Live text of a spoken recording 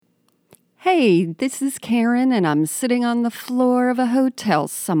Hey, this is Karen, and I'm sitting on the floor of a hotel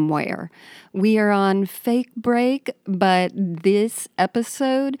somewhere. We are on fake break, but this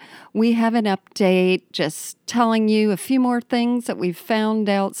episode, we have an update just telling you a few more things that we've found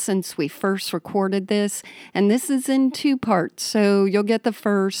out since we first recorded this. And this is in two parts, so you'll get the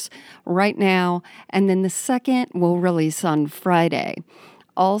first right now, and then the second we'll release on Friday.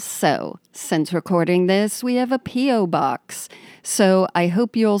 Also, since recording this, we have a P.O. box. So I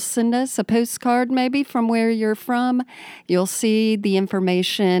hope you'll send us a postcard maybe from where you're from. You'll see the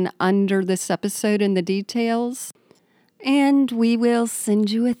information under this episode in the details. And we will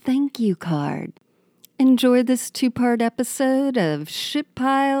send you a thank you card. Enjoy this two-part episode of Shit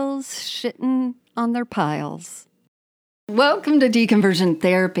Piles Shitting on Their Piles. Welcome to Deconversion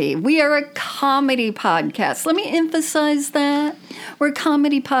Therapy. We are a comedy podcast. Let me emphasize that. We're a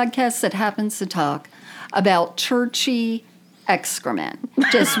comedy podcast that happens to talk about churchy excrement.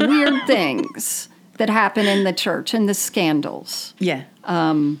 Just weird things that happen in the church and the scandals. Yeah.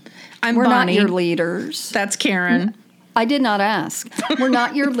 I'm Bonnie. Not your leaders. That's Karen. I did not ask. We're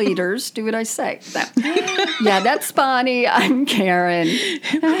not your leaders. Do what I say. Yeah, that's Bonnie. I'm Karen.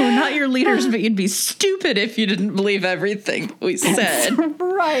 We're not your leaders, but you'd be stupid if you didn't believe everything we said. That's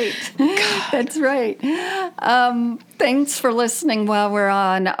right. God. That's right. Thanks for listening while we're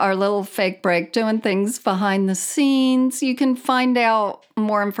on our little fake break, doing things behind the scenes. You can find out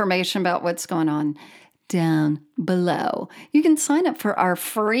more information about what's going on down below. You can sign up for our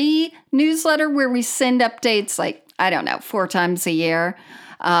free newsletter where we send updates 4 times a year.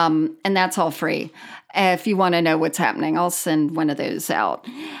 And that's all free. If you want to know what's happening, I'll send one of those out.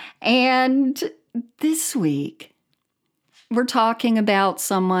 And this week, we're talking about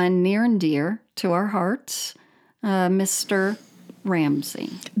someone near and dear to our hearts, Mr. Ramsey.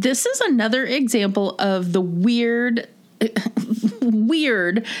 This is another example of the weird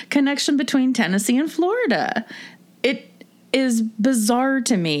connection between Tennessee and Florida. It is bizarre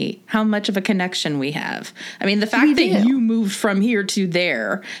to me how much of a connection we have. I mean, the fact that you moved from here to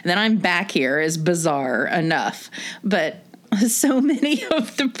there and then I'm back here is bizarre enough. But so many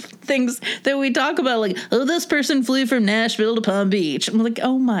of the things that we talk about, like, oh, this person flew from Nashville to Palm Beach. I'm like,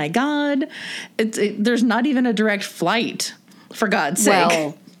 oh my God, there's not even a direct flight, for God's sake.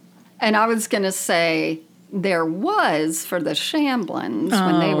 Well, and I was going to say, there was for the Shamblins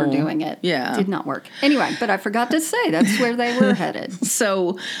when they were doing it. Yeah. It did not work. Anyway, but I forgot to say that's where they were headed.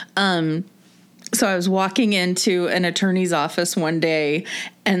 So I was walking into an attorney's office one day,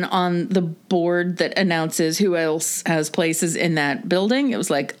 and on the board that announces who else has places in that building, it was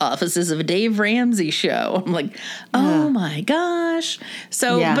like Offices of a Dave Ramsey Show. I'm like, oh my gosh.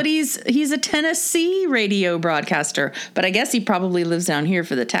 So, yeah. But he's a Tennessee radio broadcaster, but I guess he probably lives down here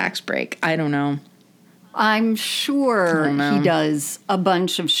for the tax break. I don't know. I'm sure he does a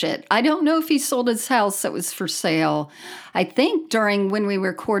bunch of shit. I don't know if he sold his house that was for sale. I think during when we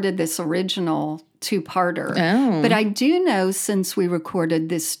recorded this original two-parter. Oh. But I do know since we recorded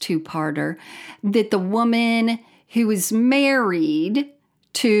this two-parter that the woman who is married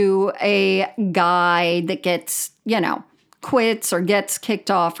to a guy that gets, quits or gets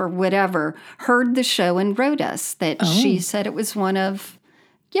kicked off or whatever, heard the show and wrote us that she said it was one of,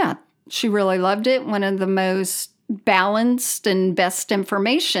 she really loved it. One of the most balanced and best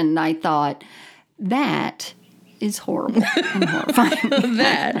information. I thought, that is horrible and horrifying.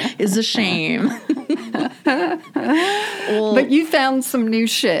 That is a shame. Well, but you found some new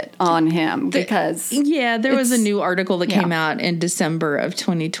shit on him because... there was a new article that came out in December of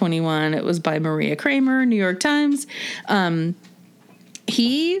 2021. It was by Maria Kramer, New York Times.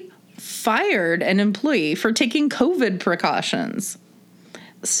 He fired an employee for taking COVID precautions.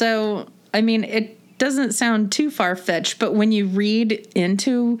 So, I mean, it doesn't sound too far-fetched, but when you read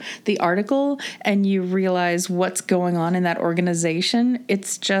into the article and you realize what's going on in that organization,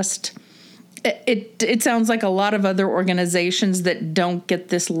 it's just, it sounds like a lot of other organizations that don't get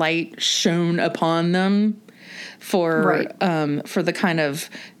this light shown upon them for the kind of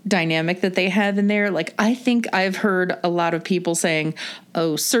dynamic that they have in there. Like, I think I've heard a lot of people saying,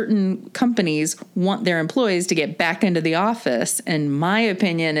 oh, certain companies want their employees to get back into the office. And my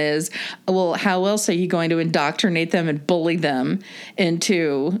opinion is, well, how else are you going to indoctrinate them and bully them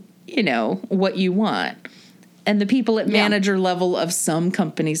into, what you want? And the people at manager level of some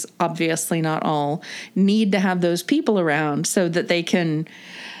companies, obviously not all, need to have those people around so that they can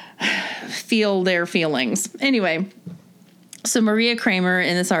feel their feelings. Anyway, So Maria Kramer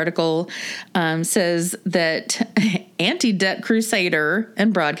in this article says that anti-debt crusader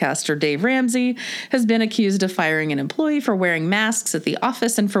and broadcaster Dave Ramsey has been accused of firing an employee for wearing masks at the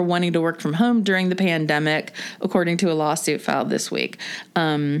office and for wanting to work from home during the pandemic, according to a lawsuit filed this week.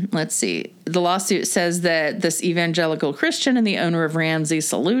 Let's see. The lawsuit says that this evangelical Christian and the owner of Ramsey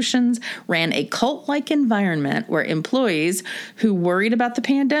Solutions ran a cult-like environment where employees who worried about the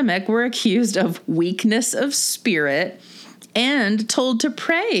pandemic were accused of weakness of spirit and told to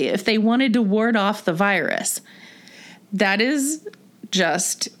pray if they wanted to ward off the virus. That is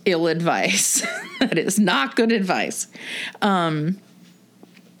just ill advice. That is not good advice. I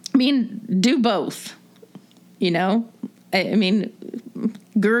mean, do both, you know? I mean,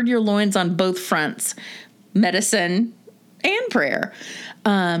 gird your loins on both fronts, medicine and prayer.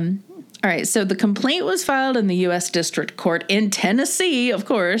 All right, so the complaint was filed in the U.S. District Court in Tennessee, of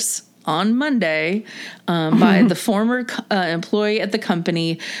course, on Monday by the former employee at the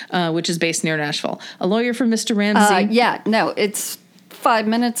company, which is based near Nashville. A lawyer for Mr. Ramsey. It's 5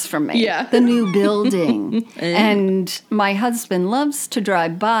 minutes from me. Yeah. The new building. And my husband loves to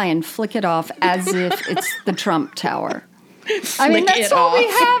drive by and flick it off as if it's the Trump Tower. I mean, that's all we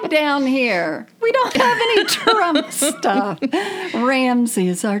have down here. We don't have any Trump stuff. Ramsey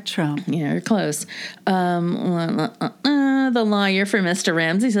is our Trump. Yeah, you're close. The lawyer for Mr.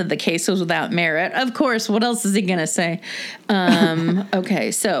 Ramsey said the case was without merit. Of course, what else is he going to say?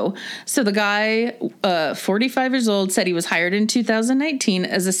 Okay, so the guy, 45 years old, said he was hired in 2019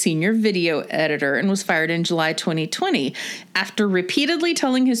 as a senior video editor and was fired in July 2020 after repeatedly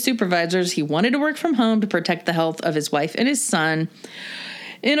telling his supervisors he wanted to work from home to protect the health of his wife and his son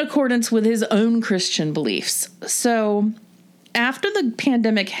in accordance with his own Christian beliefs. So after the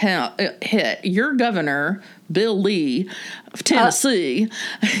pandemic hit, your governor, Bill Lee of Tennessee.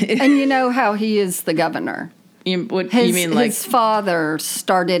 And you know how he is the governor. His father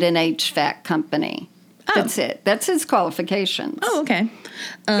started an HVAC company. Oh. That's it. That's his qualifications. Oh, okay.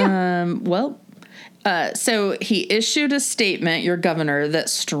 So he issued a statement, your governor, that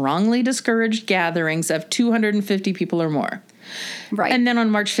strongly discouraged gatherings of 250 people or more. Right. And then on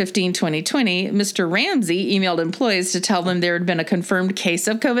March 15, 2020, Mr. Ramsey emailed employees to tell them there had been a confirmed case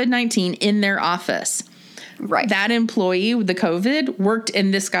of COVID-19 in their office. Right. That employee with the COVID worked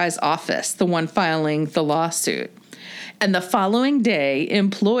in this guy's office, the one filing the lawsuit. And the following day,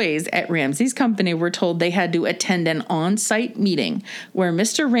 employees at Ramsey's company were told they had to attend an on-site meeting where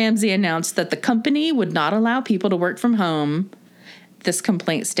Mr. Ramsey announced that the company would not allow people to work from home, this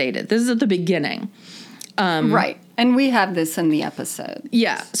complaint stated. This is at the beginning. Right. And we have this in the episode.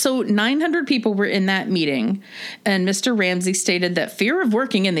 Yeah. So 900 people were in that meeting, and Mr. Ramsey stated that fear of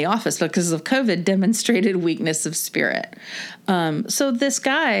working in the office because of COVID demonstrated weakness of spirit. So this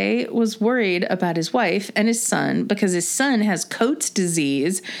guy was worried about his wife and his son because his son has Coates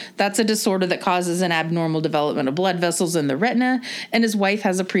disease. That's a disorder that causes an abnormal development of blood vessels in the retina, and his wife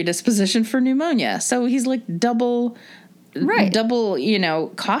has a predisposition for pneumonia. So he's like double,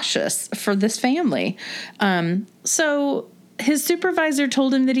 cautious for this family. So his supervisor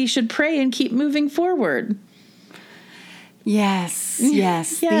told him that he should pray and keep moving forward. Yes.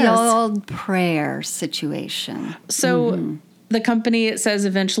 The old prayer situation. So the company, it says,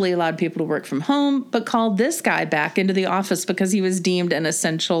 eventually allowed people to work from home, but called this guy back into the office because he was deemed an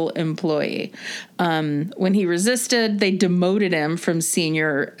essential employee. When he resisted, they demoted him from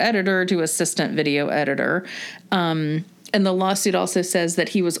senior editor to assistant video editor. And the lawsuit also says that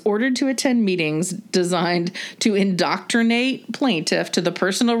he was ordered to attend meetings designed to indoctrinate plaintiff to the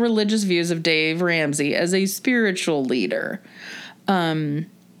personal religious views of Dave Ramsey as a spiritual leader.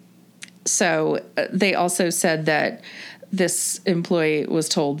 So they also said that this employee was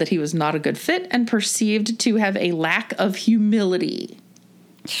told that he was not a good fit and perceived to have a lack of humility.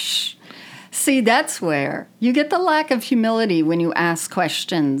 See, that's where you get the lack of humility when you ask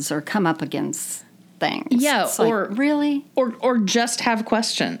questions or come up against things. Yeah, it's really? Or just have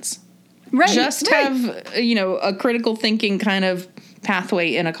questions. Right. Just have, a critical thinking kind of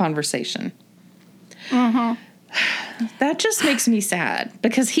pathway in a conversation. Mm-hmm. That just makes me sad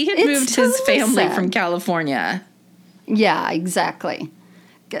because he had moved his family from California. Yeah, exactly.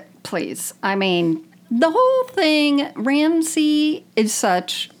 Please. I mean, the whole thing, Ramsey is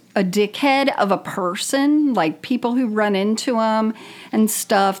such a dickhead of a person, like people who run into him and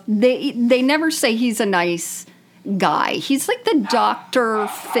stuff. They never say he's a nice guy. He's like the Dr.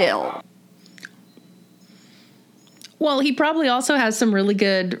 Phil. Well, he probably also has some really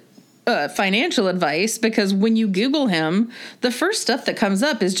good financial advice because when you Google him, the first stuff that comes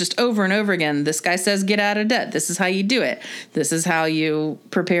up is just over and over again. This guy says, get out of debt. This is how you do it. This is how you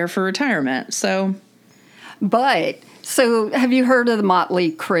prepare for retirement. So So, have you heard of the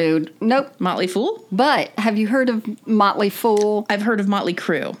Motley Crue? Nope. Motley Fool? But have you heard of Motley Fool? I've heard of Motley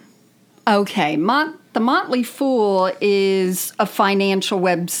Crue. Okay. The Motley Fool is a financial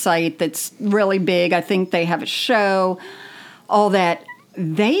website that's really big. I think they have a show, all that.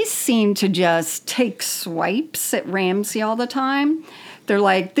 They seem to just take swipes at Ramsey all the time. They're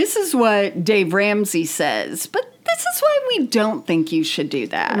like, this is what Dave Ramsey says, but this is why we don't think you should do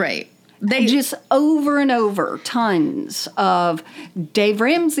that. Right. They just over and over, tons of Dave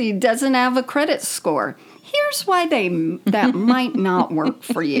Ramsey doesn't have a credit score. Here's why that might not work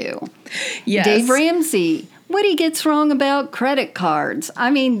for you. Yes. Dave Ramsey, what he gets wrong about credit cards. I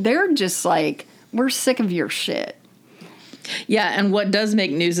mean, they're just like, we're sick of your shit. Yeah, and what does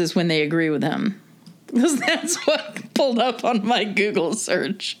make news is when they agree with him. Because that's what pulled up on my Google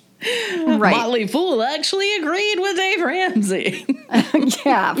search. Right. Motley Fool actually agreed with Dave Ramsey.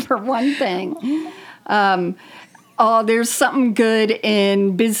 Yeah, for one thing. There's something good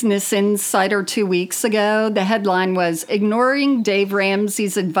in Business Insider 2 weeks ago. The headline was, Ignoring Dave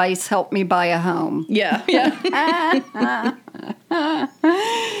Ramsey's Advice Helped Me Buy a Home. Yeah.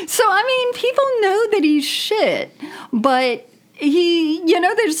 So, I mean, people know that he's shit, but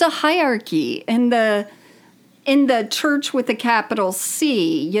there's a hierarchy in the church with a capital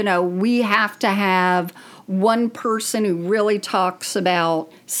C. We have to have one person who really talks about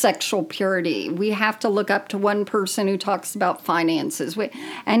sexual purity. We have to look up to one person who talks about finances.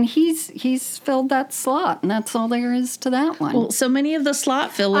 And he's filled that slot, and that's all there is to that one. Well, so many of the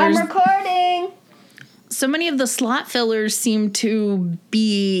slot fillers... I'm recording! So many of the slot fillers seem to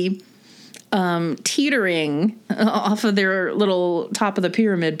be teetering off of their little top of the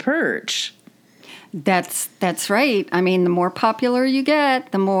pyramid perch. That's right. I mean, the more popular you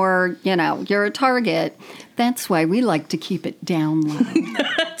get, the more, you're a target. That's why we like to keep it down low.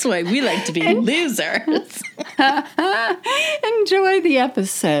 That's why we like to be losers. Enjoy the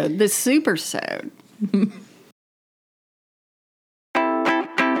episode, the supersode.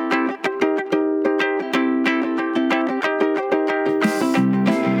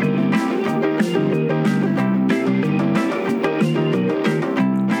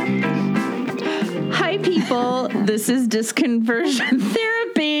 This is Disconversion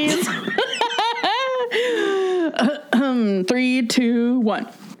Therapies. 3, 2, 1.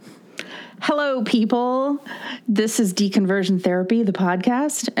 Hello, people. This is Deconversion Therapy, the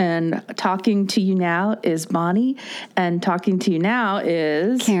podcast, and talking to you now is Bonnie, and talking to you now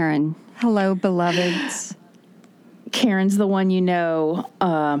is... Karen. Hello, beloveds. Karen's the one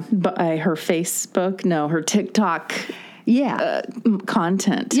by her her TikTok...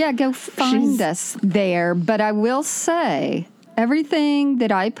 content. Yeah, go find us there. But I will say, everything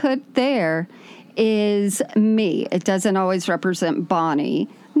that I put there is me. It doesn't always represent Bonnie,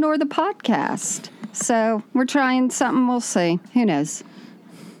 nor the podcast. So we're trying something. We'll see. Who knows?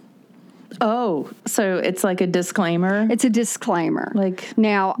 Oh, so it's like a disclaimer? It's a disclaimer. Like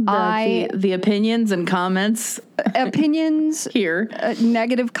now, the opinions and comments here.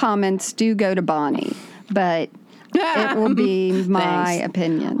 Negative comments do go to Bonnie, but... It will be my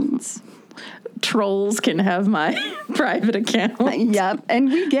opinions. Trolls can have my private account. Yep. And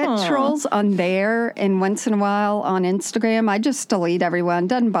we get trolls on there, and once in a while on Instagram. I just delete everyone.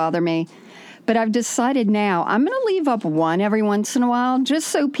 Doesn't bother me. But I've decided now I'm going to leave up one every once in a while just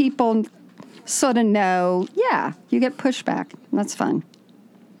so people sort of know, you get pushback. That's fun.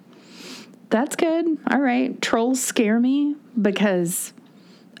 That's good. All right. Trolls scare me because...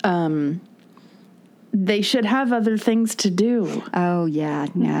 they should have other things to do. Oh, yeah,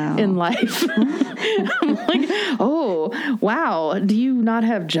 no. In life. I'm like, oh, wow. Do you not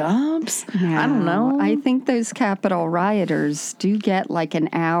have jobs? No, I don't know. I think those Capitol rioters do get like an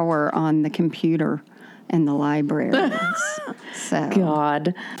hour on the computer in the libraries. So.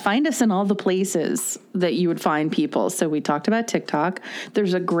 God. Find us in all the places that you would find people. So we talked about TikTok.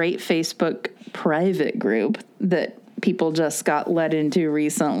 There's a great Facebook private group that people just got let into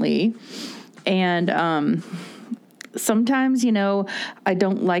recently. And sometimes, I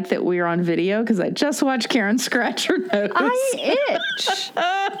don't like that we're on video because I just watched Karen scratch her nose. I itch.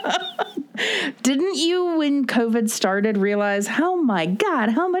 Didn't you, when COVID started, realize, oh my God,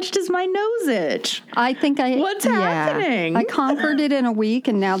 how much does my nose itch? I think What's happening? I conquered it in a week,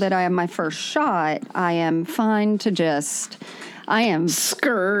 and now that I have my first shot, I am fine to I am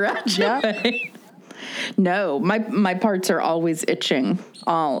scratch away. No, my parts are always itching.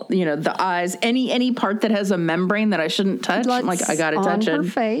 All, the eyes, any part that has a membrane that I shouldn't touch. I got to touch it. On her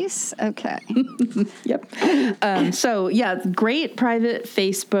face. Okay. Yep. So great private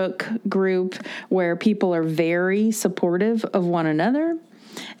Facebook group where people are very supportive of one another.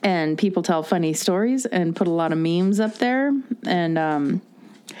 and people tell funny stories and put a lot of memes up there. And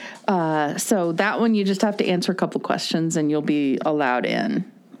so that one, you just have to answer a couple questions and you'll be allowed in.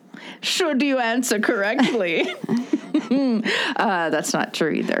 Should you answer correctly? That's not true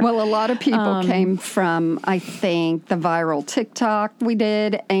either. Well, a lot of people came from, I think, the viral TikTok we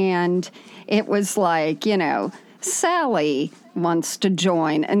did, and it was like, Sally wants to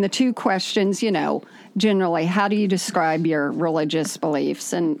join. And the two questions, generally, how do you describe your religious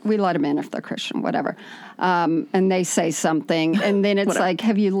beliefs? And we let them in if they're Christian, whatever. And they say something, and then it's like,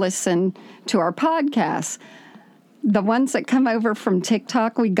 have you listened to our podcast? The ones that come over from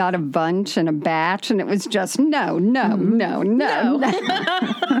TikTok, we got a bunch and a batch, and it was just no. We don't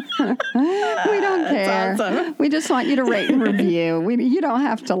care. Awesome. We just want you to rate and review. You don't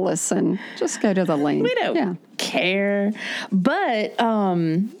have to listen. Just go to the link. We don't care. But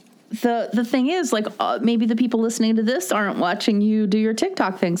the thing is, like, maybe the people listening to this aren't watching you do your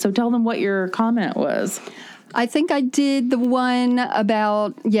TikTok thing. So tell them what your comment was. I think I did the one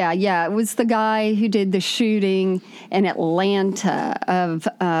about, it was the guy who did the shooting in Atlanta of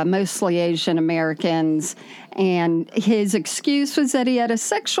mostly Asian Americans. And his excuse was that he had a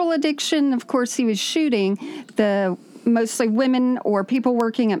sexual addiction. Of course, he was shooting the mostly women or people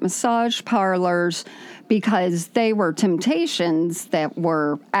working at massage parlors because they were temptations that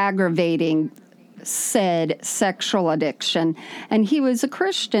were aggravating said sexual addiction. And he was a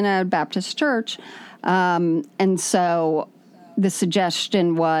Christian at a Baptist church. And so the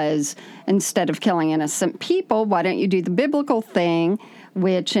suggestion was, instead of killing innocent people, why don't you do the biblical thing,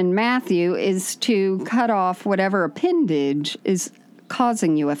 which in Matthew is to cut off whatever appendage is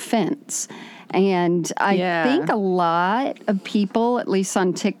causing you offense. And I think a lot of people, at least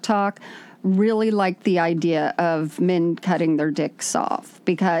on TikTok, really liked the idea of men cutting their dicks off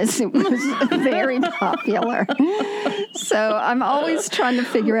because it was very popular. So I'm always trying to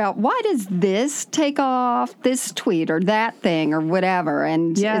figure out, why does this take off, this tweet or that thing or whatever?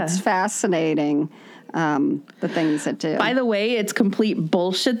 And it's fascinating, the things that do. By the way, it's complete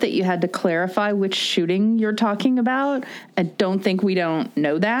bullshit that you had to clarify which shooting you're talking about. I don't think we don't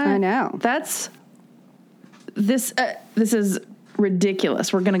know that. I know. This is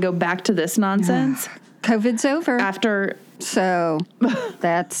ridiculous. We're going to go back to this nonsense. COVID's over. After. So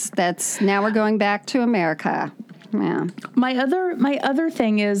that's now we're going back to America. Yeah. My other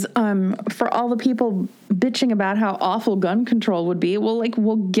thing is, for all the people bitching about how awful gun control would be, we'll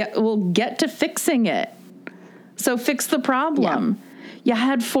get to fixing it. So fix the problem. Yeah. You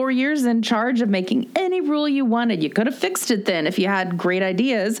had 4 years in charge of making any rule you wanted. You could have fixed it then if you had great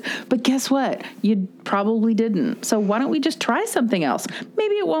ideas. But guess what? You probably didn't. So why don't we just try something else?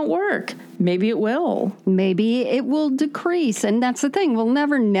 Maybe it won't work. Maybe it will. Maybe it will decrease. And that's the thing. We'll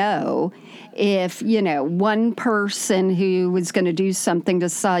never know if, one person who was going to do something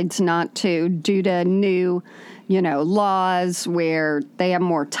decides not to due to new laws where they have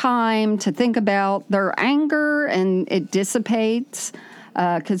more time to think about their anger and it dissipates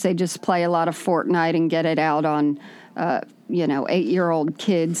because they just play a lot of Fortnite and get it out on, 8-year-old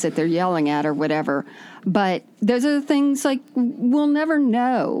kids that they're yelling at or whatever. But those are the things, like, we'll never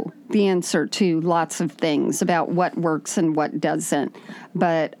know the answer to lots of things about what works and what doesn't.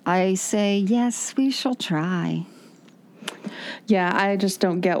 But I say, yes, we shall try. Yeah, I just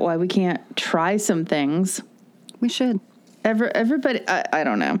don't get why we can't try some things. We should. Everybody, I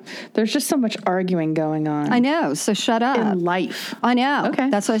don't know. There's just so much arguing going on. I know, so shut up. In life. I know. Okay.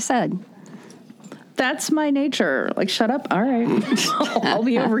 That's what I said. That's my nature. Like, shut up. All right. I'll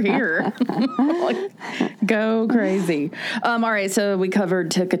be over here. Go crazy. All right, so we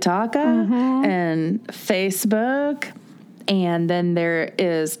covered TikTok and Facebook. And then there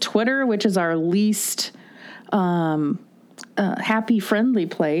is Twitter, which is our least happy, friendly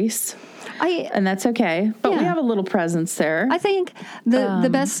place. And that's okay. But we have a little presence there. I think the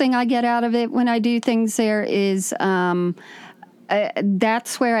best thing I get out of it when I do things there is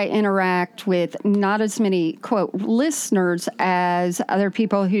that's where I interact with not as many, quote, listeners as other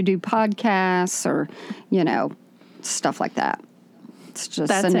people who do podcasts or, stuff like that. It's just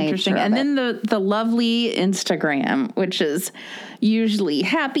that's the nature interesting. And then the lovely Instagram, which is usually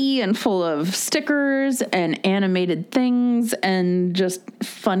happy and full of stickers and animated things and just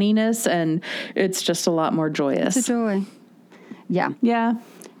funniness, and it's just a lot more joyous. It's a joy. Yeah. Yeah.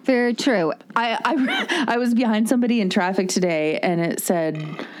 Very true. I was behind somebody in traffic today, and it said,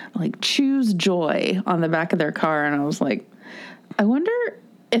 like, choose joy on the back of their car, and I was like, I wonder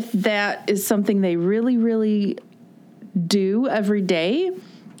if that is something they really, really do every day,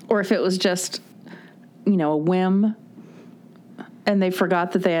 or if it was just, a whim and they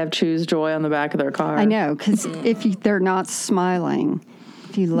forgot that they have choose joy on the back of their car. I know, because if they're not smiling,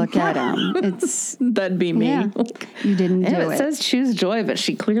 If you look at him, it's That'd be me. yeah, you didn't do It it. says choose joy, but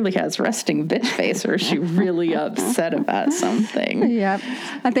she clearly has resting bitch face, or is she really upset about something? Yeah.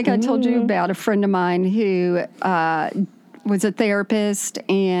 I think I told you about a friend of mine who was a therapist,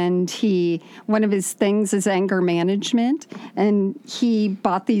 and one of his things is anger management, and he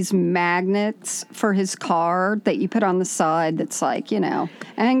bought these magnets for his car that you put on the side that's like,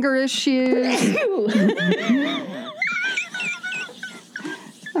 anger issues.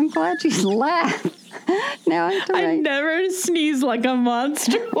 I'm glad you laughed. Now I have to I write. never sneeze like a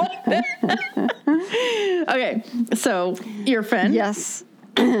monster like that. Okay, so your friend? Yes.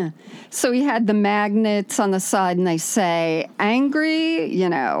 So he had the magnets on the side, and they say, angry,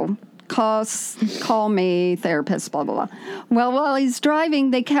 call me, therapist, blah, blah, blah. Well, while he's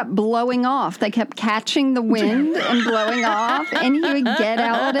driving, they kept blowing off. They kept catching the wind and blowing off, and he would get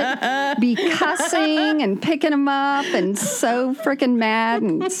out and be cussing and picking them up and so freaking mad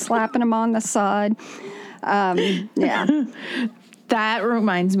and slapping them on the side. Yeah. That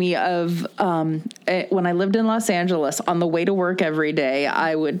reminds me of when I lived in Los Angeles. On the way to work every day,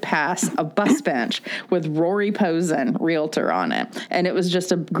 I would pass a bus bench with Rory Posen, realtor, on it. And it was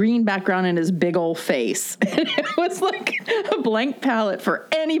just a green background in his big old face. And it was like a blank palette for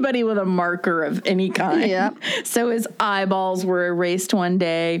anybody with a marker of any kind. Yep. So his eyeballs were erased one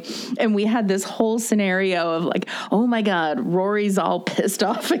day. And we had this whole scenario of like, oh my God, Rory's all pissed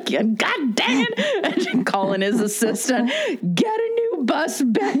off again. God dang it. And calling his assistant, get a new bus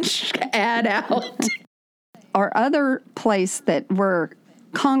bench ad out. Our other place that we're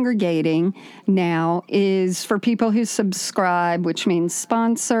congregating now is for people who subscribe, which means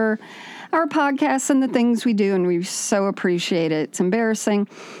sponsor our podcast and the things we do, and we so appreciate it. It's embarrassing.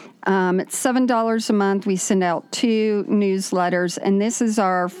 It's $7 a month. We send out 2 newsletters, and this is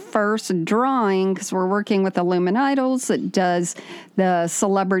our first drawing because we're working with Illuminitals that does the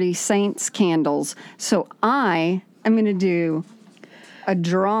Celebrity Saints candles. So I am going to do a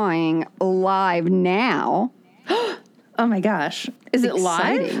drawing live now. Oh my gosh. Is it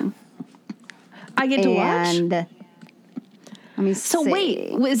live? Exciting. I get to watch? And let me So see.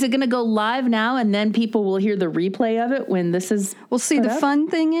 wait, is it going to go live now and then people will hear the replay of it when this is Well, see, put the up? fun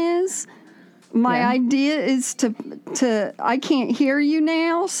thing is, my idea is to I can't hear you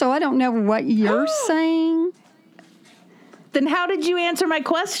now, so I don't know what you're saying. Then how did you answer my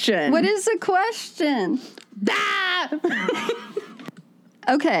question? What is the question? Ah!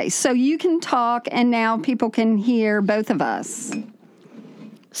 Okay, so you can talk, and now people can hear both of us.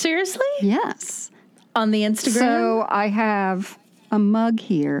 Seriously? Yes. On the Instagram? So I have a mug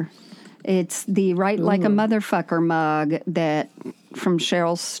here. It's the Write Like a Motherfucker mug that from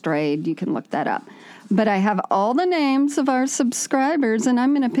Cheryl Strayed. You can look that up. But I have all the names of our subscribers, and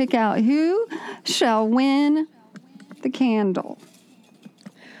I'm going to pick out who shall win the candle.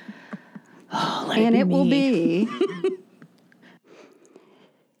 Oh, And it will be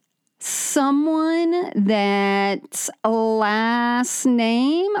someone that's last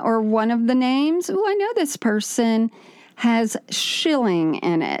name or one of the names. Oh, I know this person has Schilling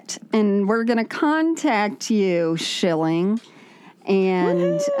in it. And we're going to contact you, Schilling.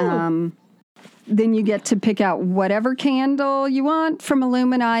 And then you get to pick out whatever candle you want from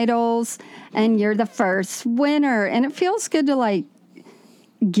Illuminitals. And you're the first winner. And it feels good to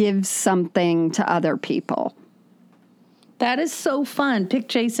give something to other people. That is so fun. Pick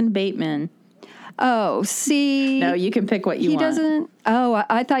Jason Bateman. Oh, see. No, you can pick what you He want. doesn't. Oh,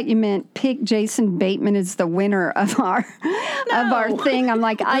 I thought you meant pick Jason Bateman as the winner of our thing. I'm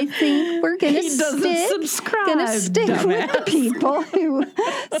like, I think we're gonna He doesn't subscribe, with the dumbass. people who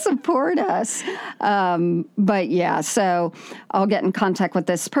support us. But yeah, so I'll get in contact with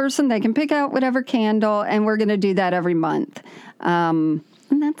this person. They can pick out whatever candle, and we're gonna do that every month. And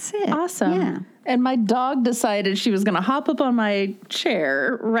that's it. Awesome. Yeah. And my dog decided she was going to hop up on my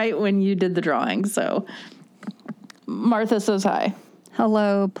chair right when you did the drawing. So Martha says hi.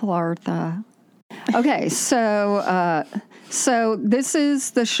 Hello, Plartha. Okay, so this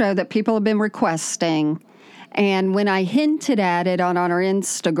is the show that people have been requesting. And when I hinted at it on our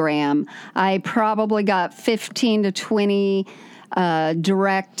Instagram, I probably got 15 to 20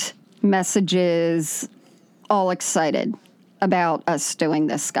 direct messages, all excited about us doing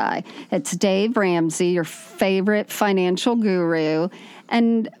this guy. It's Dave Ramsey, your favorite financial guru.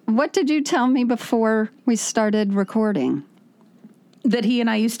 And what did you tell me before we started recording? That he and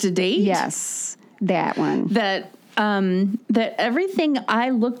I used to date? Yes, that one. That everything I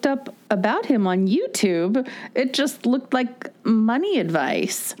looked up about him on YouTube, it just looked like money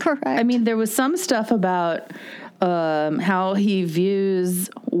advice. Correct. I mean, there was some stuff about how he views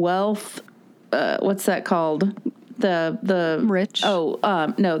wealth. What's that called? The Rich? Oh,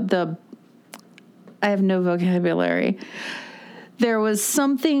 no, I have no vocabulary. There was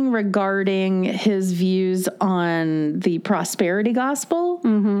something regarding his views on the prosperity gospel.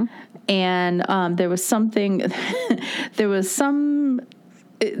 Mm-hmm. And there was something, it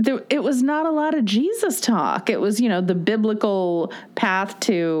was not a lot of Jesus talk. It was, the biblical path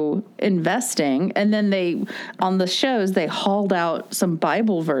to investing. And then on the shows, they hauled out some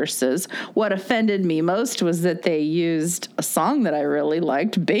Bible verses. What offended me most was that they used a song that I really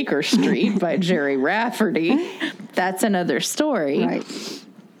liked, Baker Street by Jerry Rafferty. That's another story. Right.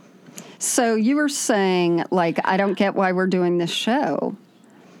 So you were saying, I don't get why we're doing this show.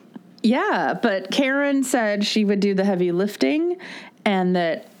 Yeah, but Karen said she would do the heavy lifting and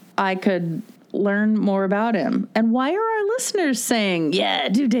that I could learn more about him. And why are our listeners saying, yeah,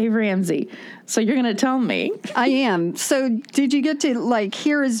 do Dave Ramsey? So you're going to tell me. I am. So did you get to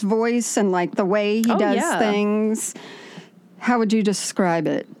hear his voice and the way he does things? How would you describe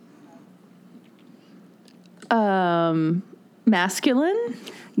it? Masculine?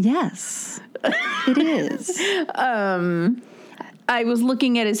 Yes, it is. I was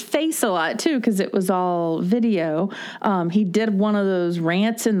looking at his face a lot, too, because it was all video. He did one of those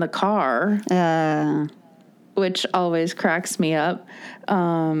rants in the car, which always cracks me up.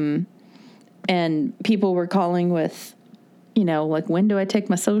 And people were calling with, when do I take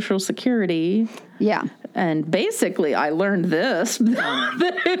my Social Security? Yeah. And basically, I learned this,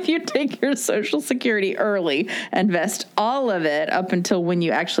 that if you take your Social Security early, invest all of it up until when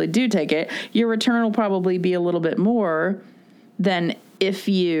you actually do take it, your return will probably be a little bit more than if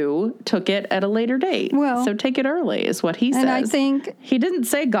you took it at a later date. Well, so take it early is what he says. And I think he didn't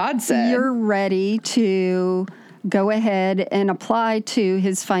say God said. You're ready to go ahead and apply to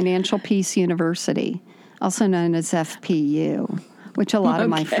his Financial Peace University, also known as FPU, which a lot of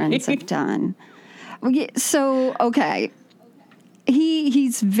my friends have done. So, okay.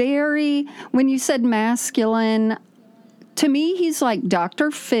 He's very, when you said masculine, to me, he's like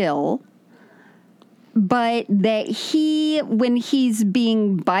Dr. Phil. But that when he's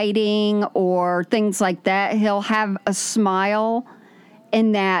being biting or things like that, he'll have a smile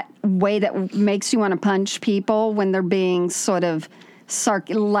in that way that makes you want to punch people when they're being sort of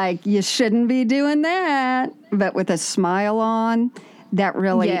you shouldn't be doing that, but with a smile on. That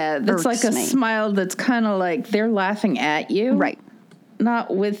really that's like a smile that's kind of like they're laughing at you. Right.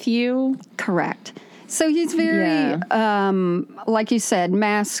 Not with you. Correct. So he's very, like you said,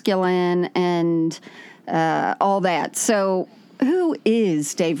 masculine and all that. So who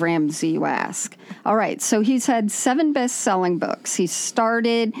is Dave Ramsey, you ask? All right, so he's had 7 best-selling books. He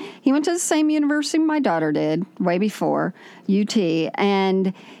went to the same university my daughter did, way before, UT,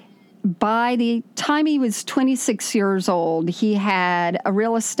 and by the time he was 26 years old, he had a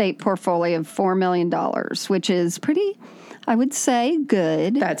real estate portfolio of $4 million, which is pretty, I would say,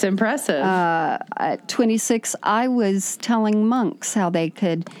 good. That's impressive. At 26, I was telling monks how they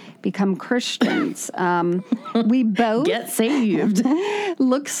could become Christians. We both... Get saved.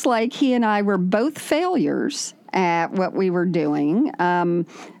 Looks like he and I were both failures at what we were doing.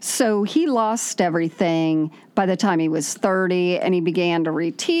 So he lost everything by the time he was 30, and he began to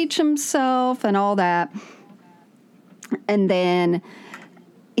reteach himself and all that. And then...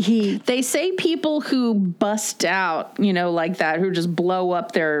 They say people who bust out, like that, who just blow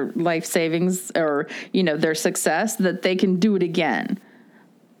up their life savings or, their success, that they can do it again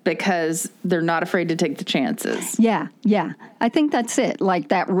because they're not afraid to take the chances. Yeah. I think that's it, like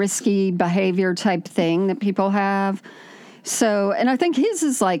that risky behavior type thing that people have. So, and I think his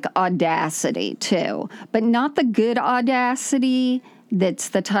is like audacity too, but not the good audacity that's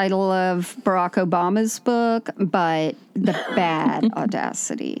the title of Barack Obama's book, but the bad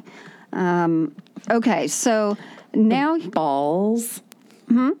audacity. Okay, so now... Balls.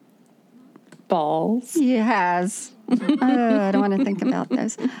 Balls. He has. I don't want to think about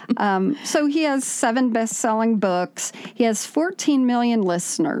those. So he has 7 best-selling books. He has 14 million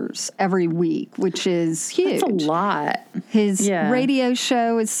listeners every week, which is huge. That's a lot. His radio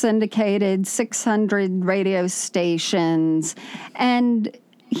show is syndicated, 600 radio stations, and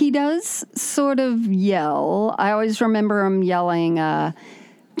he does sort of yell. I always remember him yelling,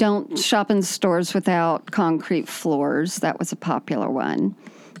 don't shop in stores without concrete floors. That was a popular one.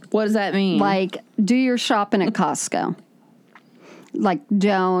 What does that mean? Like, do your shopping at Costco. Like,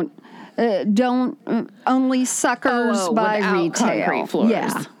 don't only suckers buy retail. Concrete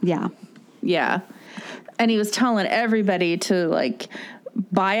floors. Yeah. And he was telling everybody to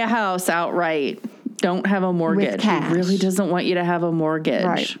buy a house outright. Don't have a mortgage. With cash. He really doesn't want you to have a mortgage.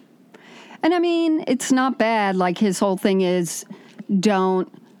 Right. And I mean, it's not bad. Like, his whole thing is don't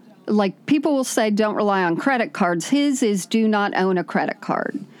like people will say don't rely on credit cards. His is do not own a credit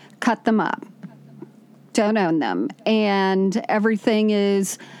card. Cut them up. Don't own them. And everything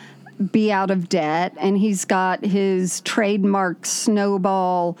is be out of debt. And he's got his trademark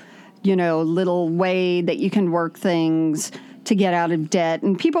snowball, little way that you can work things to get out of debt.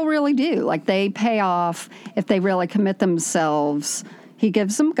 And people really do. Like, they pay off if they really commit themselves. He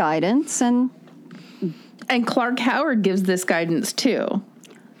gives them guidance. And Clark Howard gives this guidance too.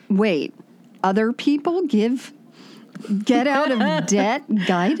 Wait, other people get out of debt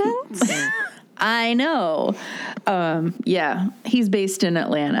guidance? I know. Yeah, he's based in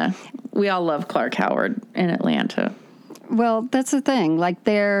Atlanta. We all love Clark Howard in Atlanta. Well, that's the thing. Like,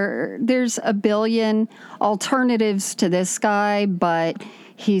 there's a billion alternatives to this guy, but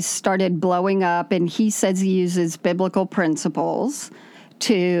he's started blowing up, and he says he uses biblical principles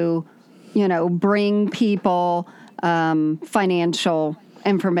to, bring people financial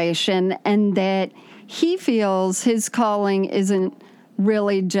information, and that he feels his calling isn't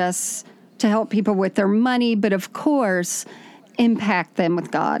really just to help people with their money, but of course, impact them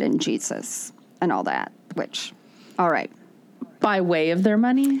with God and Jesus and all that, which, all right. By way of their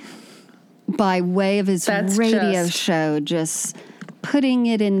money? By way of his radio show, just putting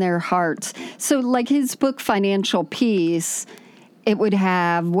it in their hearts. So like his book, Financial Peace, it would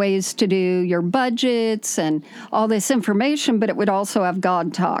have ways to do your budgets and all this information, but it would also have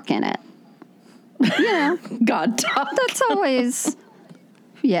God talk in it. Yeah. God talk. That's always,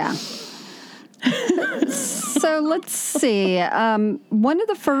 yeah. So let's see. One of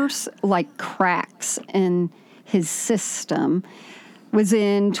the first cracks in his system was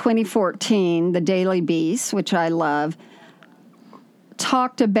in 2014. The Daily Beast, which I love,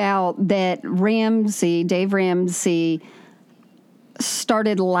 talked about that Dave Ramsey,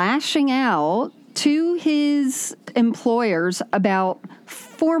 started lashing out to his employers about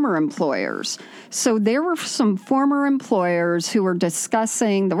former employers. So there were some former employers who were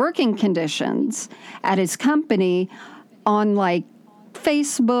discussing the working conditions at his company on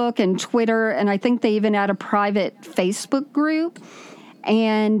Facebook and Twitter, and I think they even had a private Facebook group.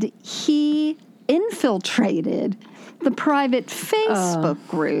 And he infiltrated the private Facebook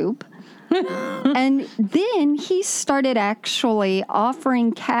group. And then he started actually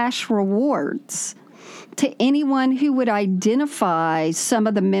offering cash rewards to anyone who would identify some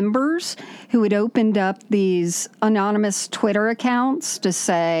of the members who had opened up these anonymous Twitter accounts to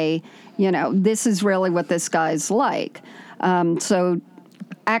say, this is really what this guy's like. So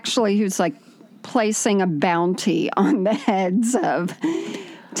actually, he was placing a bounty on the heads of,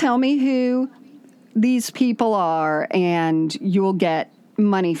 tell me who these people are and you'll get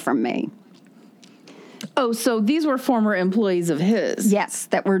money from me. Oh, so these were former employees of his? Yes,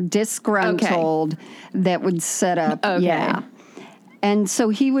 that were disgruntled, that would set up. Okay. Yeah. And so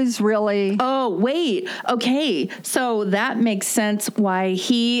he was really... Oh, wait. Okay. So that makes sense why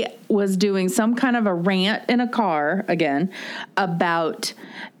he was doing some kind of a rant in a car, again, about...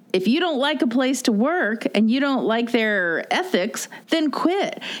 If you don't like a place to work and you don't like their ethics, then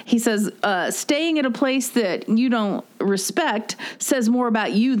quit. He says, staying at a place that you don't respect says more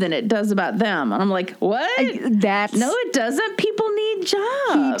about you than it does about them. And I'm like, what? No, it doesn't. People need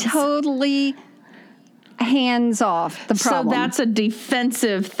jobs. He totally hands off the problem. So that's a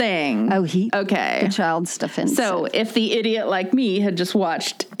defensive thing. Oh, okay. The child's defensive. So if the idiot like me had just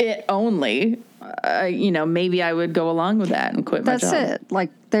watched it only, maybe I would go along with that and quit my job. That's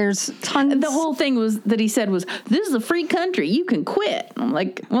it. There's tons. The whole thing he said was, this is a free country. You can quit. I'm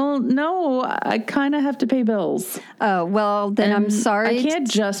like, well, no, I kind of have to pay bills. Oh, well, then I'm sorry. I can't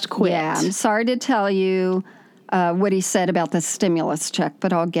just quit. Yeah, I'm sorry to tell you what he said about the stimulus check,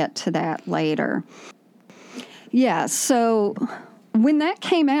 but I'll get to that later. Yeah, so when that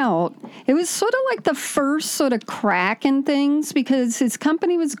came out, it was sort of like the first sort of crack in things because his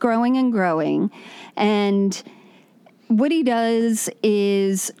company was growing and growing. And what he does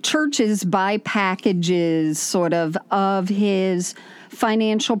is churches buy packages sort of his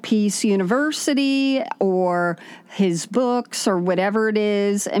Financial Peace University or his books or whatever it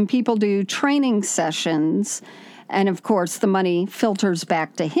is, and people do training sessions. And of course, the money filters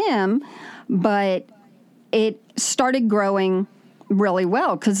back to him, but it started growing really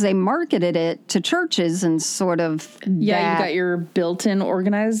well because they marketed it to churches and sort of... Yeah, you got your built-in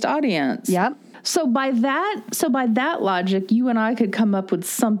organized audience. Yep. So by that logic, you and I could come up with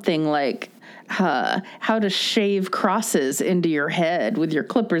something like how to shave crosses into your head with your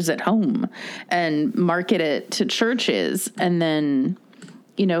clippers at home and market it to churches. And then,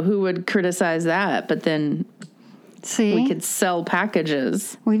 who would criticize that? But then See? We could sell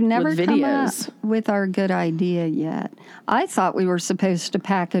packages. We've never with come videos. up with our good idea yet. I thought we were supposed to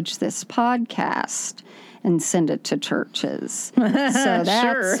package this podcast and send it to churches. So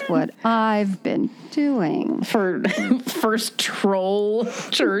that's what I've been doing. For First Troll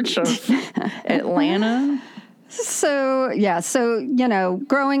Church of Atlanta. So,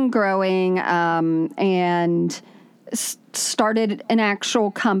 growing, and started an actual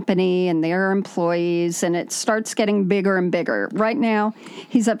company and their employees, and it starts getting bigger and bigger. Right now,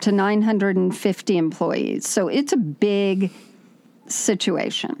 he's up to 950 employees. So it's a big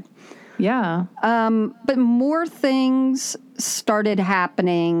situation. Yeah. But more things started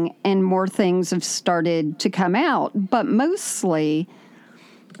happening and more things have started to come out. But mostly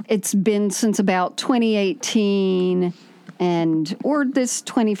it's been since about 2018 or this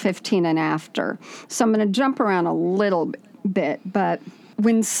 2015 and after. So I'm going to jump around a little bit. But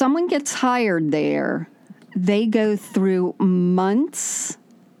when someone gets hired there, they go through months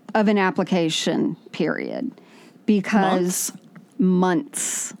of an application period because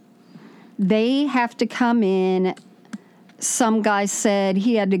months. They have to come in. Some guy said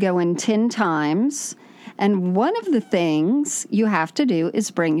he had to go in 10 times. And one of the things you have to do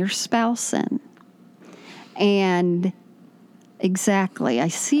is bring your spouse in. And exactly, I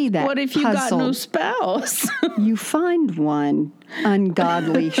see that. What if you got no spouse? You find one,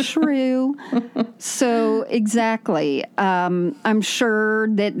 ungodly shrew. So exactly, I'm sure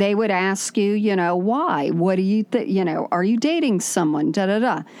that they would ask you, why? What do you are you dating someone? Da da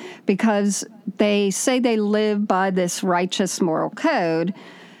da, because they say they live by this righteous moral code.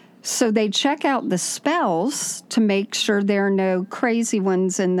 So they check out the spouse to make sure there are no crazy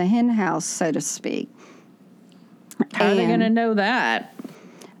ones in the hen house, so to speak. How are they going to know that?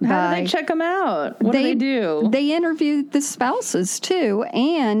 How do they check them out? What do they do? They interview the spouses, too,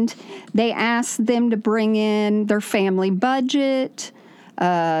 and they ask them to bring in their family budget.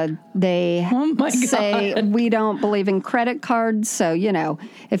 They say, we don't believe in credit cards, so,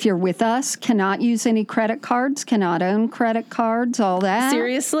 if you're with us, cannot use any credit cards, cannot own credit cards, all that.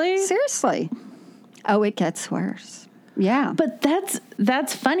 Seriously? Seriously. Oh, it gets worse. Yeah. But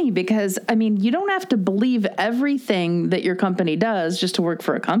that's funny because, you don't have to believe everything that your company does just to work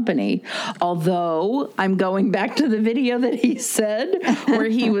for a company. Although I'm going back to the video that he said where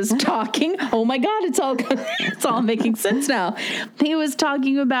he was talking. Oh my God, it's all making sense now. He was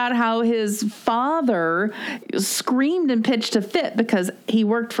talking about how his father screamed and pitched a fit because he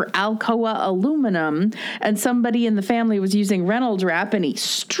worked for Alcoa Aluminum and somebody in the family was using Reynolds wrap and he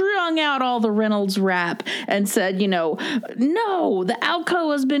strung out all the Reynolds wrap and said, no, the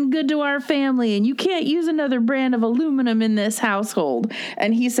Alcoa has been good to our family and you can't use another brand of aluminum in this household.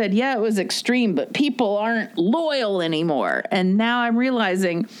 And he said, yeah, it was extreme, but people aren't loyal anymore. And now I'm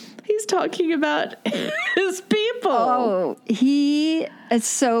realizing he's talking about his people. Oh,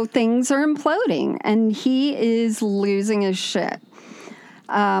 so things are imploding and he is losing his shit.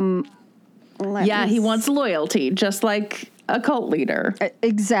 He wants loyalty, just like a cult leader.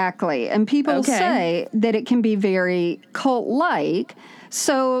 Exactly. And people say that it can be very cult-like.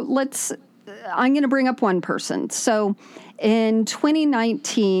 So I'm going to bring up one person. So in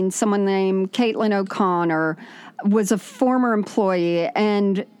 2019, someone named Caitlin O'Connor was a former employee,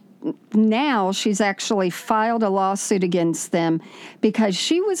 and now she's actually filed a lawsuit against them because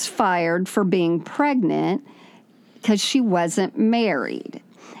she was fired for being pregnant because she wasn't married.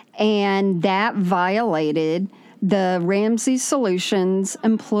 And that violated the Ramsey Solutions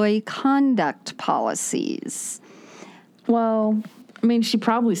employee conduct policies. Well, she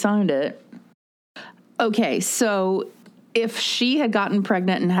probably signed it. Okay, so if she had gotten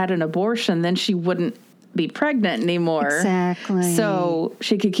pregnant and had an abortion, then she wouldn't be pregnant anymore. Exactly. So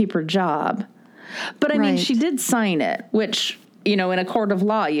she could keep her job. But she did sign it, which, in a court of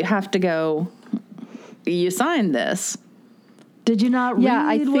law, you have to go, you signed this. Did you not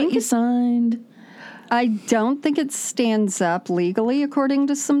read what you signed? I don't think it stands up legally according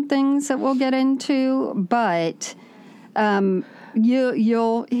to some things that we'll get into, but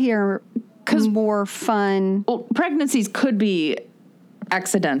you'll hear more fun. Well, pregnancies could be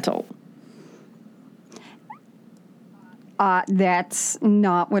accidental. That's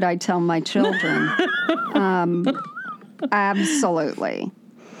not what I tell my children. Absolutely.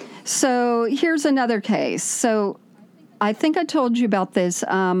 So here's another case. So I think I told you about this.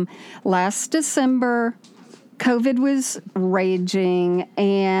 Last December, COVID was raging,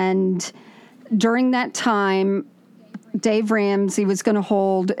 and during that time, Dave Ramsey was going to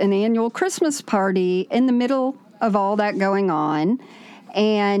hold an annual Christmas party in the middle of all that going on,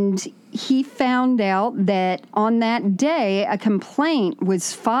 and he found out that on that day, a complaint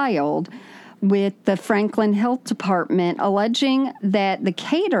was filed with the Franklin Health Department, alleging that the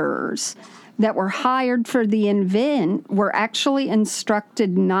caterers that were hired for the event were actually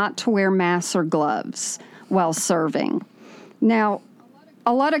instructed not to wear masks or gloves while serving. Now,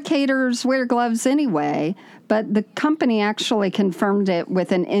 a lot of caterers wear gloves anyway, but the company actually confirmed it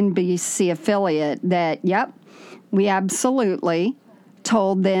with an NBC affiliate that, yep, we absolutely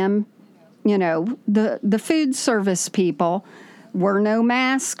told them, the food service people were no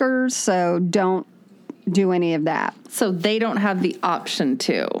maskers, so don't do any of that. So they don't have the option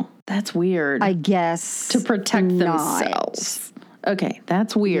to. That's weird. I guess. To protect not. themselves. Okay,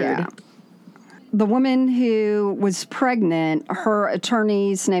 that's weird. Yeah. The woman who was pregnant, her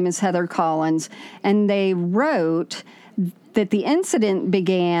attorney's name is Heather Collins, and they wrote that the incident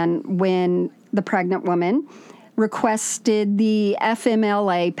began when the pregnant woman requested the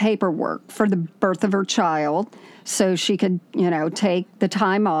FMLA paperwork for the birth of her child so she could, take the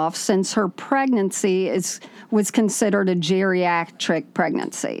time off since her pregnancy was considered a geriatric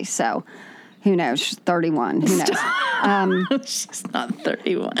pregnancy. So who knows? She's 31. Who knows? She's not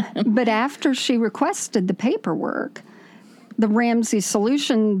 31. But after she requested the paperwork, the Ramsey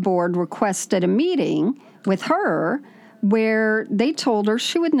Solution Board requested a meeting with her where they told her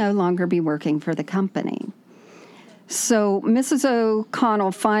she would no longer be working for the company. So Mrs.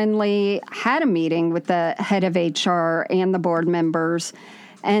 O'Connell finally had a meeting with the head of HR and the board members,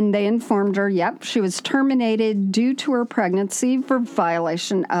 and they informed her, she was terminated due to her pregnancy for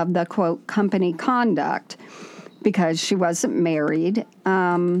violation of the, quote, company conduct because she wasn't married.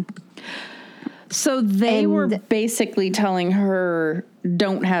 So they were basically telling her,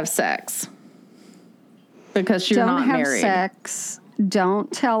 don't have sex because you're not married. Don't have sex.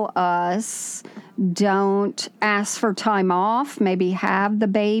 Don't tell us. Don't ask for time off. Maybe have the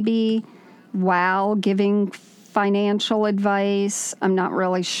baby while giving financial advice. I'm not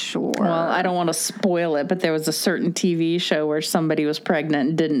really sure. Well, I don't want to spoil it, but there was a certain TV show where somebody was pregnant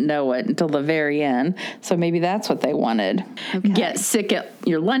and didn't know it until the very end. So maybe that's what they wanted. Okay. Get sick at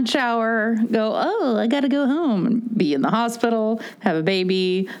your lunch hour, go, I got to go home, and be in the hospital, have a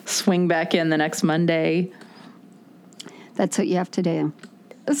baby, swing back in the next Monday. That's what you have to do.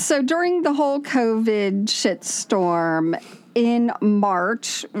 So during the whole COVID shitstorm in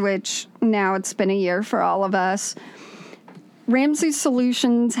March, which now it's been a year for all of us, Ramsey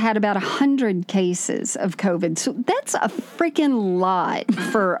Solutions had about 100 cases of COVID. So that's a freaking lot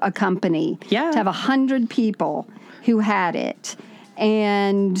for a company to have 100 people who had it.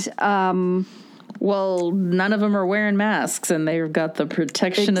 And, well, none of them are wearing masks, and they've got the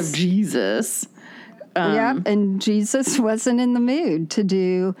protection of Jesus. And Jesus wasn't in the mood to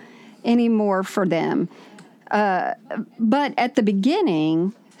do any more for them. But at the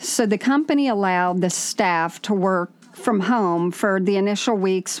beginning, so the company allowed the staff to work from home for the initial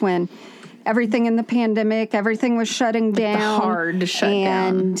weeks when everything in the pandemic, everything was shutting down. Hard to shut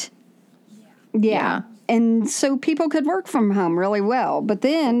down. Yeah. And so people could work from home really well. But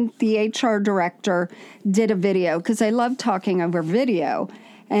then the HR director did a video because they love talking over video.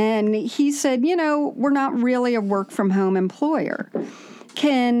 And he said, we're not really a work-from-home employer.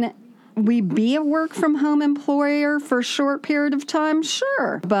 Can we be a work-from-home employer for a short period of time?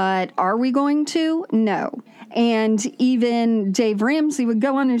 Sure. But are we going to? No. And even Dave Ramsey would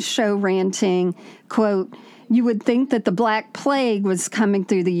go on his show ranting, quote, you would think that the Black Plague was coming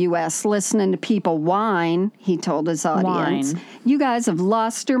through the U.S. listening to people whine, he told his audience. You guys have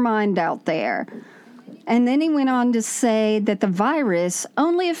lost your mind out there. And then he went on to say that the virus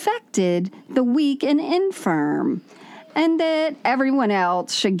only affected the weak and infirm and that everyone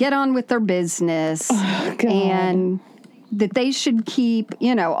else should get on with their business and that they should keep,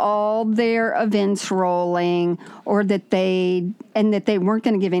 all their events rolling or that they weren't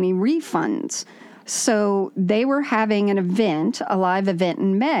going to give any refunds. So they were having an event, a live event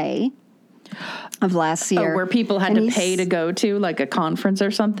in May of last year. Where people had to pay to go to, like a conference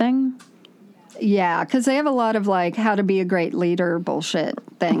or something? Yeah, because they have a lot of how to be a great leader bullshit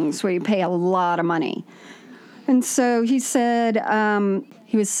things where you pay a lot of money. And so he said,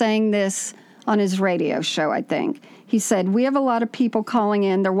 he was saying this on his radio show, I think. He said, we have a lot of people calling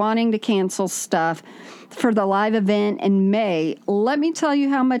in. They're wanting to cancel stuff for the live event in May. Let me tell you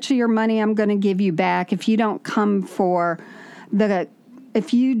how much of your money I'm going to give you back if you don't come due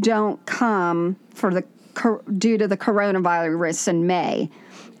to the coronavirus in May.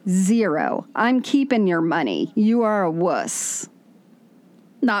 0. I'm keeping your money. You are a wuss.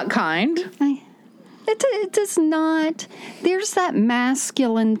 Not kind. It does not. There's that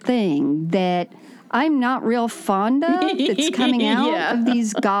masculine thing that I'm not real fond of that's coming out of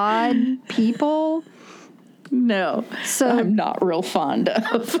these God people. No, so I'm not real fond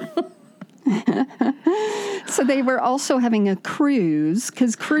of. So they were also having a cruise,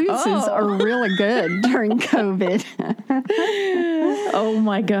 because cruises are really good during COVID. Oh,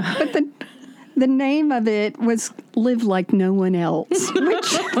 my God. But the name of it was Live Like No One Else,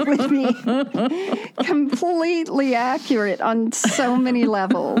 which would be completely accurate on so many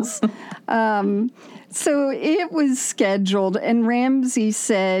levels. So it was scheduled, and Ramsey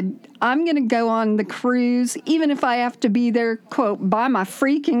said, I'm going to go on the cruise, even if I have to be there, quote, by my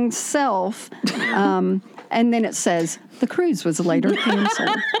freaking self. And then it says, the cruise was later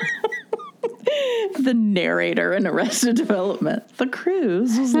canceled. The narrator in Arrested Development. The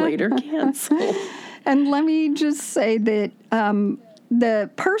cruise was later canceled. And let me just say that the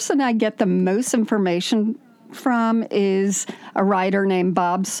person I get the most information from is a writer named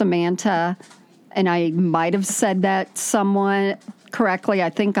Bob Samantha. And I might have said that somewhat correctly. I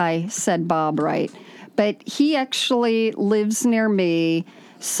think I said Bob right. But he actually lives near me,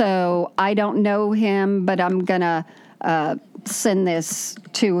 so I don't know him, but I'm going to send this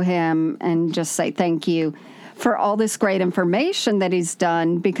to him and just say thank you for all this great information that he's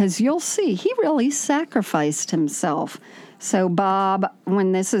done, because you'll see he really sacrificed himself. So, Bob,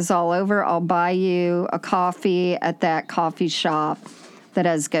 when this is all over, I'll buy you a coffee at that coffee shop that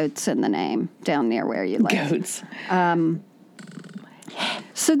has goats in the name down near where you live. Goats.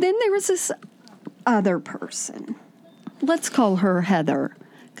 So then there was this other person. Let's call her Heather,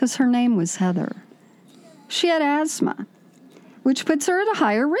 because her name was Heather. She had asthma, which puts her at a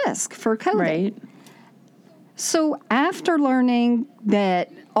higher risk for COVID. Right. So after learning that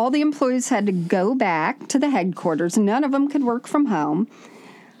all the employees had to go back to the headquarters, none of them could work from home,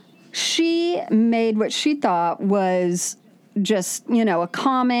 she made what she thought was just, a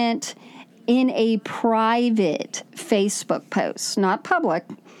comment in a private Facebook post, not public,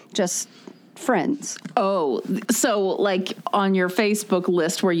 just friends. Oh, so like on your Facebook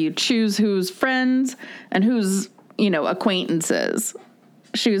list where you choose who's friends and who's, acquaintances.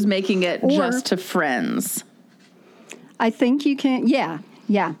 She was making it just to friends. I think you can, yeah.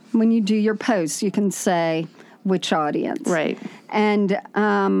 When you do your posts, you can say which audience. Right. And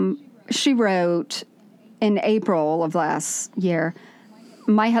she wrote in April of last year,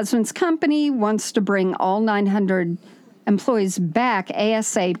 my husband's company wants to bring all 900 employees back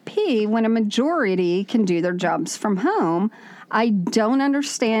ASAP when a majority can do their jobs from home. I don't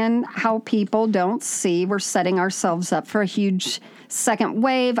understand how people don't see we're setting ourselves up for a huge second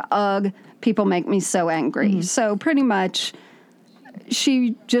wave. Ugh, people make me so angry. Mm-hmm. So pretty much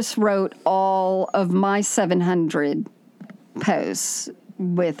she just wrote all of my 700 posts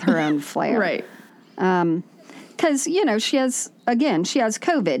with her own flair. Right. Because, she has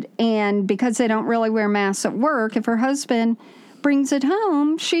COVID. And because they don't really wear masks at work, if her husband brings it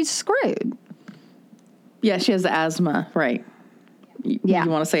home, she's screwed. Yeah, she has asthma. Right. Yeah. You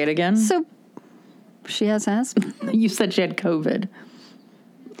want to say it again? So she has asthma. You said she had COVID.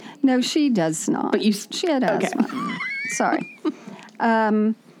 No, she does not. But she had asthma. Okay. Sorry.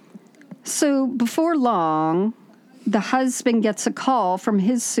 So before long, the husband gets a call from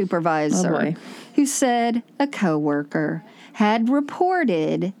his supervisor who said a coworker had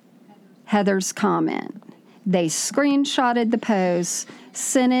reported Heather's comment. They screenshotted the post,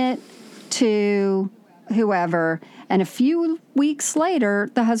 sent it to whoever, and a few weeks later,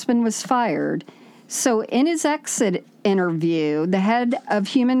 the husband was fired. So in his exit interview, the head of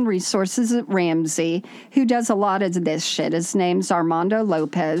human resources at Ramsey, who does a lot of this shit, his name's Armando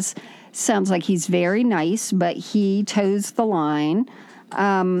Lopez, sounds like he's very nice, but he toes the line.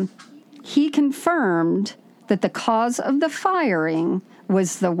 He confirmed that the cause of the firing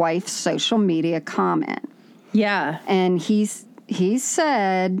was the wife's social media comment. Yeah. And he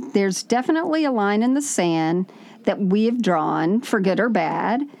said there's definitely a line in the sand that we have drawn, for good or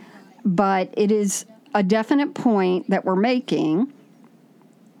bad, but it is a definite point that we're making.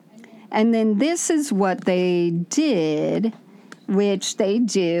 And then this is what they did, which they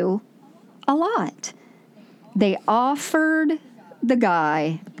do a lot. They offered the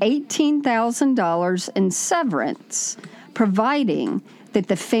guy $18,000 in severance, providing that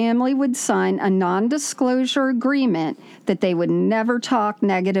the family would sign a non-disclosure agreement that they would never talk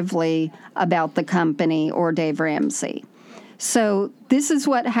negatively about the company or Dave Ramsey. So this is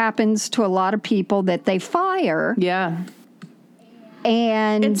what happens to a lot of people that they fire. Yeah.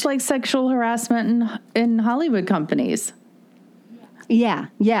 And it's like sexual harassment in Hollywood companies. Yeah,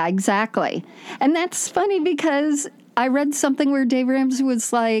 exactly. And that's funny because I read something where Dave Ramsey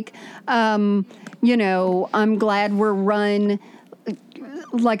was like, I'm glad we're run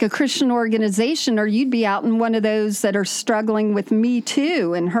like a Christian organization, or you'd be out in one of those that are struggling with Me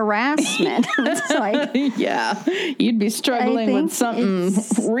Too and harassment. It's like, yeah, you'd be struggling with something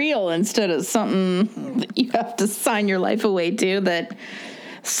real instead of something that you have to sign your life away to that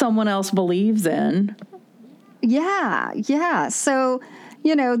someone else believes in. Yeah. So,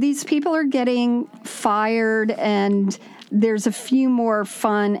 these people are getting fired, and there's a few more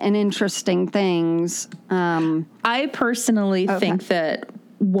fun and interesting things. I personally think that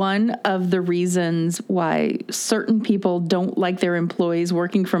one of the reasons why certain people don't like their employees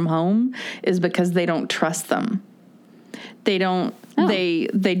working from home is because they don't trust them. They don't they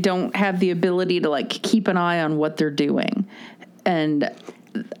don't have the ability to like keep an eye on what they're doing. And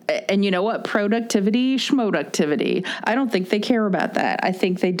you know what? Productivity, schmoductivity. I don't think they care about that. I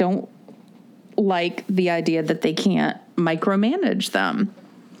think they don't like the idea that they can't micromanage them.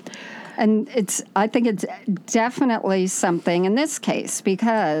 And I think it's definitely something in this case,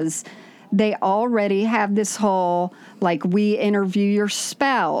 because they already have this whole, like, we interview your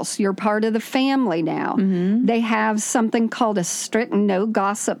spouse, you're part of the family now. Mm-hmm. They have something called a strict no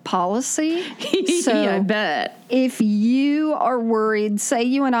gossip policy. So yeah, I bet. If you are worried, say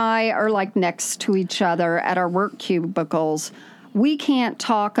you and I are like next to each other at our work cubicles, we can't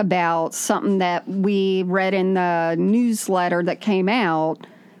talk about something that we read in the newsletter that came out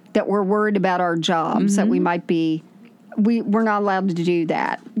that we're worried about our jobs, that we might be, we're not allowed to do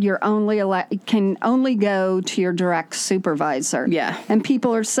that. You're can only go to your direct supervisor. Yeah. And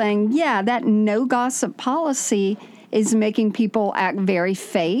people are saying, that no gossip policy is making people act very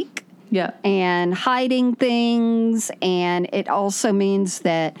fake. Yeah. And hiding things. And it also means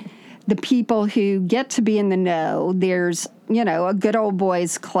that the people who get to be in the know, there's, a good old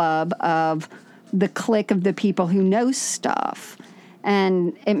boys club of the clique of the people who know stuff.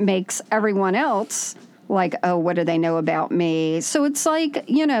 And it makes everyone else like, oh, what do they know about me? So it's like,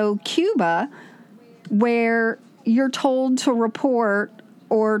 Cuba, where you're told to report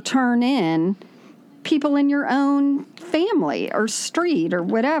or turn in people in your own family or street or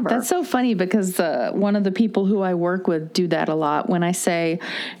whatever. That's so funny, because one of the people who I work with do that a lot. When I say,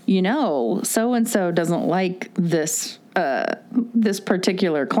 so-and-so doesn't like this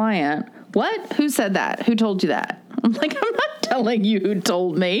particular client. What? Who said that? Who told you that? I'm like, I'm not telling you who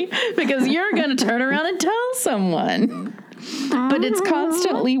told me, because you're going to turn around and tell someone. But it's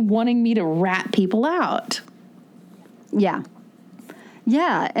constantly wanting me to rat people out. Yeah.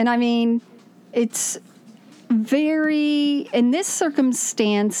 Yeah. And I mean, it's very, in this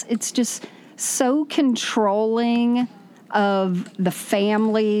circumstance, it's just so controlling of the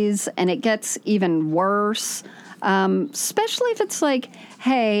families, and it gets even worse, especially if it's like,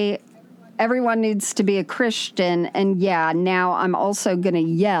 hey, everyone needs to be a Christian, and now I'm also going to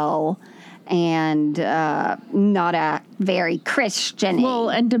yell and not act very Christian-y. Well,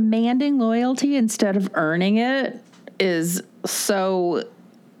 and demanding loyalty instead of earning it is so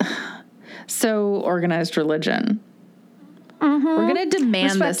organized religion. Mm-hmm. We're going to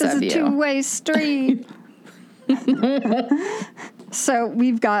demand this of you. Respect is a two-way street. So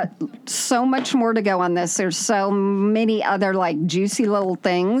we've got so much more to go on this. There's so many other like juicy little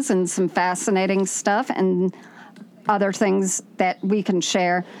things and some fascinating stuff and other things that we can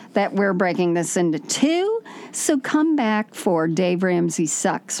share, that we're breaking this into 2. So come back for Dave Ramsey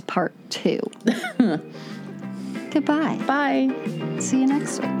Sucks Part 2. Goodbye. Bye. See you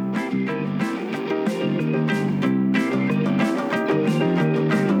next week.